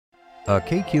A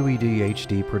KQED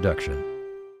HD production.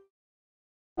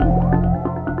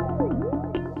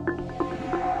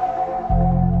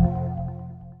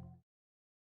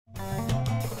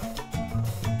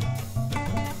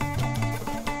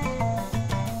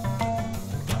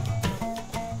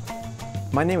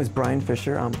 My name is Brian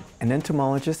Fisher. I'm an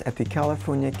entomologist at the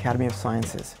California Academy of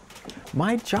Sciences.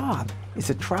 My job is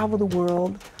to travel the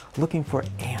world looking for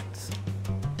ants.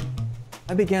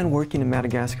 I began working in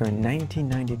Madagascar in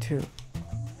 1992,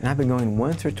 and I've been going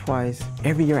once or twice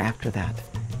every year after that.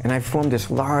 And I've formed this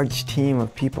large team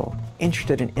of people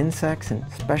interested in insects and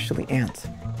especially ants.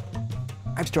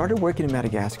 I've started working in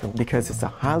Madagascar because it's a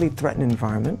highly threatened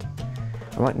environment.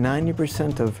 About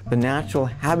 90% of the natural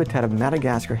habitat of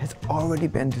Madagascar has already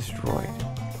been destroyed,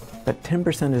 but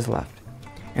 10% is left.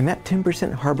 And that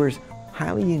 10% harbors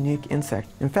highly unique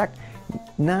insects. In fact,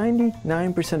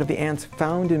 99% of the ants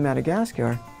found in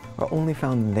Madagascar are only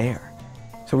found there.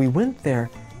 So we went there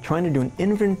trying to do an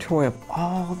inventory of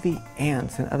all the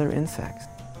ants and other insects.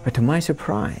 But to my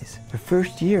surprise, the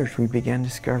first years we began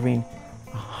discovering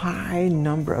a high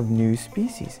number of new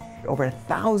species, over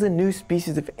 1,000 new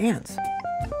species of ants.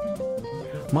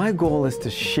 My goal is to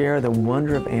share the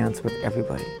wonder of ants with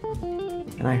everybody.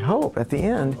 And I hope at the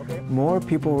end, more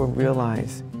people will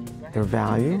realize their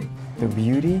value, their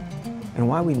beauty, and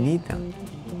why we need them.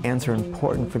 Ants are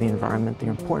important for the environment, they're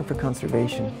important for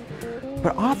conservation,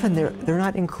 but often they're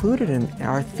not included in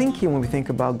our thinking when we think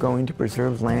about going to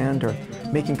preserve land or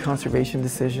making conservation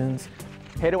decisions.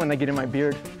 I hate it when they get in my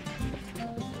beard.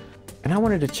 And I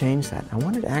wanted to change that. I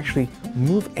wanted to actually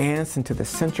move ants into the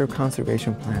center of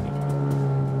conservation planning.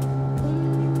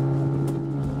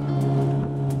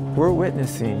 We're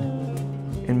witnessing,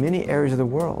 in many areas of the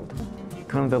world,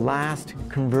 kind of the last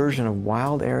conversion of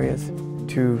wild areas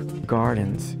to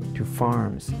gardens, to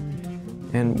farms.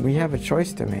 And we have a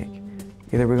choice to make.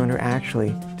 Either we're going to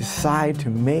actually decide to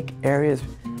make areas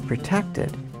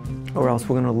protected, or else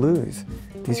we're going to lose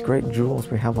these great jewels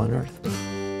we have on Earth.